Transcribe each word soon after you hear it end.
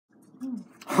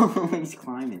Oh, he's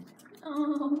climbing.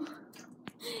 Oh.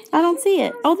 I don't see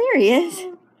it. Oh, there he is.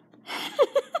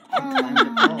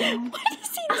 What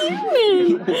is he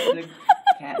doing? The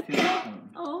cat food.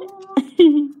 Oh.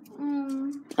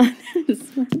 That's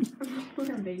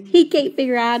funny. He can't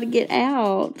figure out how to get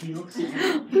out. He looks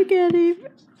Look at him.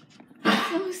 It's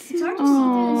hard to see through the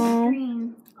Aw.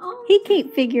 screen. Oh. He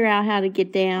can't figure out how to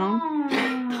get down.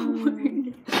 I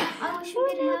wish we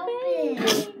could help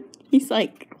it. He's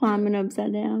like climbing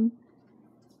upside down.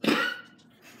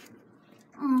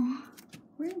 Oh.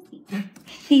 Where is he?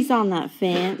 He's on that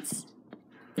fence.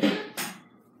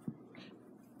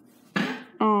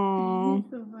 Oh.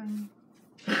 So funny.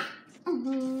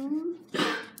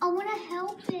 I want to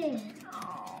help it.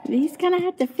 He's gonna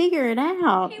have to figure it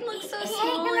out. He looks so He small.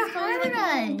 ain't gonna He's probably like hurt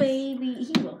a little us. baby.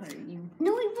 He will hurt you.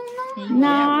 No, he will not. No,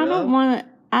 Yeah, I bro. don't want it.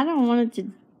 I don't want it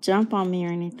to jump on me or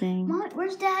anything. Mom,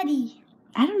 where's Daddy?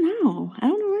 I don't know. I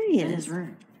don't know where he In his is.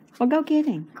 room. Well, go get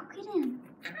him. Go get him.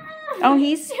 Oh,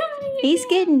 he's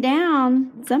getting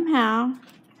down somehow.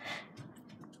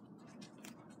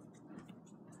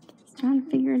 He's trying to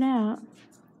figure it out.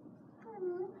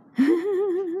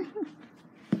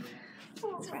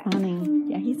 It's funny.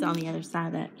 Yeah, he's on the other side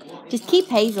of that. Just keep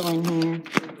Hazel in here.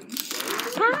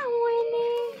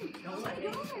 Hi, Winnie.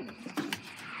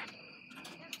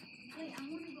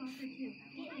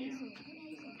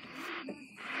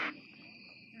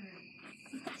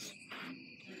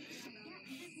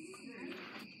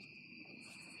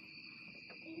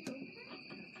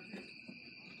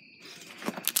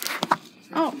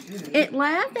 Oh, it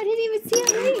left? I didn't even see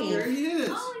it leave. There he is.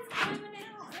 Oh, he's climbing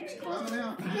out. He's climbing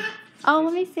out. Oh,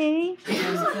 let me see.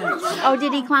 Oh,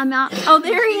 did he climb out? Oh,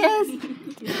 there he is.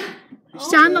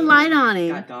 Shine the light on him.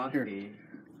 Got dog food.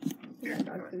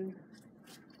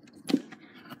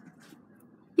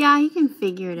 Yeah, he can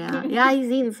figure it out. Yeah, he's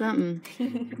eating something.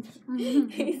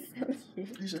 He's so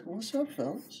cute. He's like, what's up,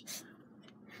 fellas?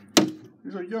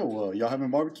 He's like, yo, y'all having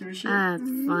barbecue and shit? That's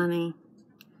funny.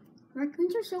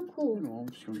 Raccoons are so You cool. know, I'm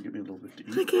just gonna give me a little bit to eat.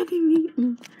 Look at him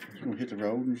eating. Just gonna hit the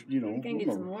road and, you know. We're gonna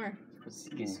get some more. Let's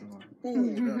get some more. Oh,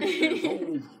 God, it's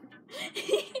home.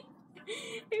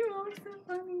 He looks so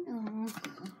funny. Aw.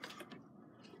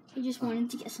 He just wanted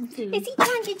to get some food. Is he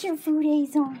trying to get your food,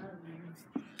 Hazel?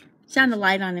 Shine the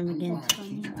light on him again.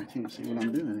 I can't see what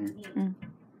I'm doing here.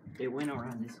 It went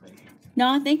around this way. No,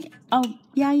 I think. Oh,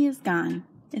 yeah, he is gone.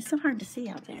 It's so hard to see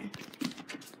out there.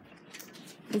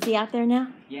 Is he out there now?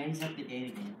 Yeah, he's at the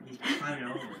gate again. He's climbing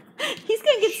over. He's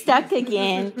gonna get stuck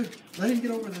again. Let him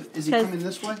get over the. Is he 'Cause- coming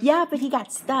this way? Yeah, but he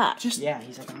got stuck. Yeah,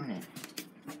 he's like on it.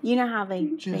 You know how they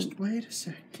Just wait a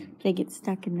second. they get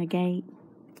stuck in the gate.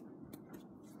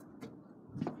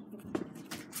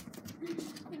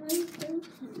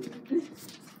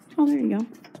 Oh, there you go.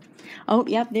 Oh,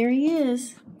 yep, there he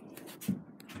is.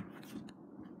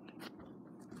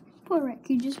 Poor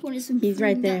Raccoon just wanted some He's food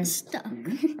right and there. got stuck.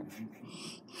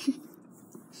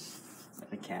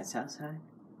 The cat's outside?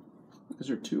 Is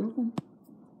there two of them?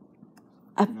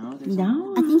 No, there's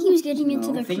No. I think he was getting into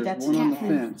No, the I think there's that's one on the cat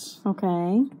fence,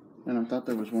 Okay. and I thought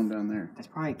there was one down there. That's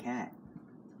probably a cat.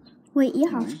 Wait, yeah,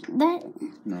 that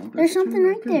No, there's two something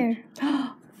right raccoons. there.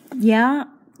 Yeah,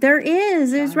 there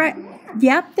is. There's right.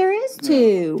 Yep, there is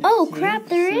two. Oh crap,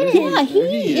 there is. Yeah, There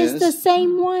he he is the is.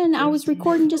 same one I was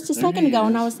recording just a There second he ago,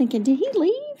 and I is. was thinking, did he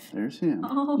leave? There's him.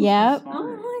 Oh. Yep. Oh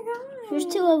my god. There's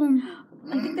two of them.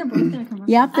 I think they're both gonna come up.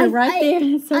 Yep, they're I- right I- there.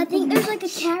 That's so I think funny. there's like a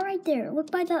cat right there. Look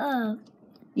by the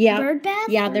Yeah, bird bath.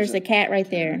 yeah. There's a cat right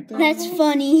there. That's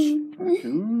funny.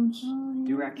 Raccoons.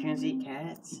 Do raccoons eat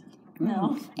cats?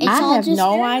 No. It's I all have just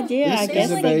no there. idea. I This guess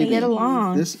is a they baby. get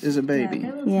along. This is a baby.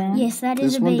 Yeah. Yes, that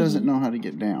is This a one baby. doesn't know how to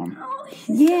get down.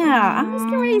 Yeah, I was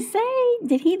getting ready to say,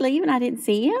 did he leave and I didn't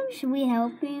see him? Should we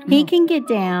help him? He can get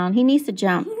down. He needs to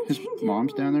jump. His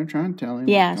mom's down there trying to tell him.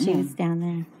 Yeah, Come she on. was down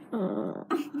there. Oh,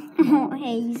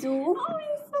 Hazel. Oh,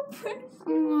 he's so pretty.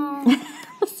 Aw.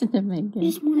 Listen to Megan.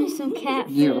 Just wanted some cat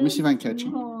food. Yeah, let me see if I can catch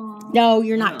him. No,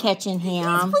 you're not catching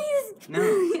him. No.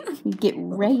 You get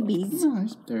rabies. No,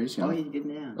 there he's Oh, going. he's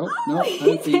getting down. Oh, no,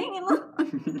 He's feet. hanging on.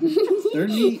 They're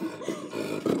neat.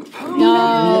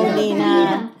 No,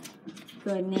 Lena.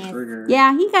 Goodness. Trigger.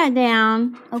 Yeah, he got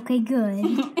down. Okay, good.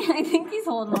 I think he's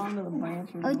holding on to the branch.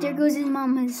 Oh, there goes his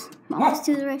mama's. Mama's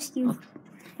to the rescue.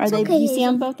 Are they? okay, You see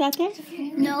Hazel. them both out there?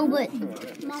 No, but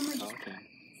mama.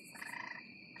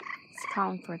 It's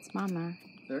calling for its mama.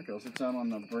 There it goes. It's out on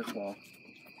the brick wall.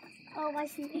 Oh, I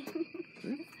see.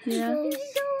 Yeah. Goes.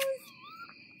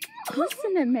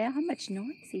 Listen to me, how much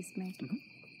noise he's making.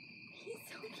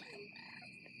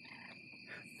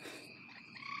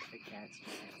 The cat's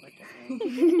just like a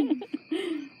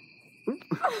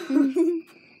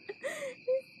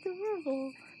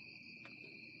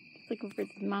looking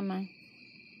for the mama.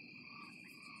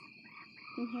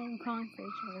 You hear them crying for each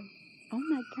other. Oh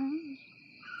my gosh.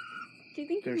 Do you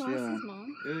think he There's lost the- his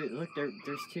mom? Ooh, look, there's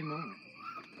two more.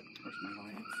 Where's my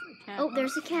light? A cat. Oh,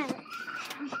 there's a cat.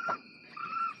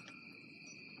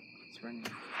 It's running.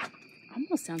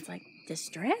 Almost sounds like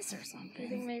distress or Do you think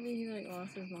something. maybe he like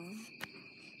lost his mom?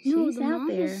 No, She's the out mom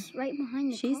there. is right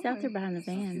behind the She's car. out there behind the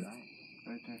van.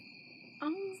 Right there.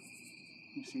 Oh.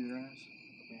 You see their eyes?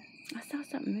 I saw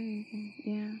something moving.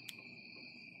 Yeah.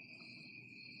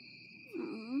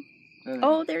 Aw. There they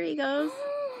Oh, there he goes.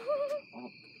 Oh.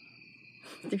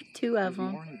 There's two of There's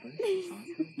them. more in the bushes,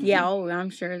 aren't there? Yeah, oh, I'm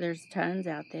sure there's tons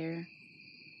out there.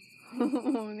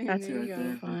 That's See right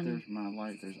there. funny. There's my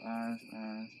light. There's eyes.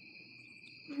 Yeah.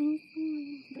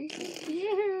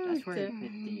 That's where it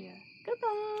hit the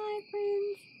Goodbye,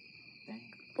 friends. thing.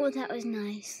 Oh, that was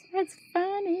nice. That's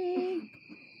funny.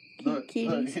 Cute Look,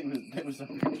 kitties. it was a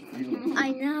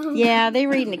I know. Yeah,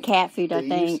 they're eating the cat food, I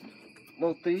think.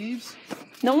 Little thieves.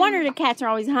 No wonder the cats are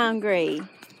always hungry.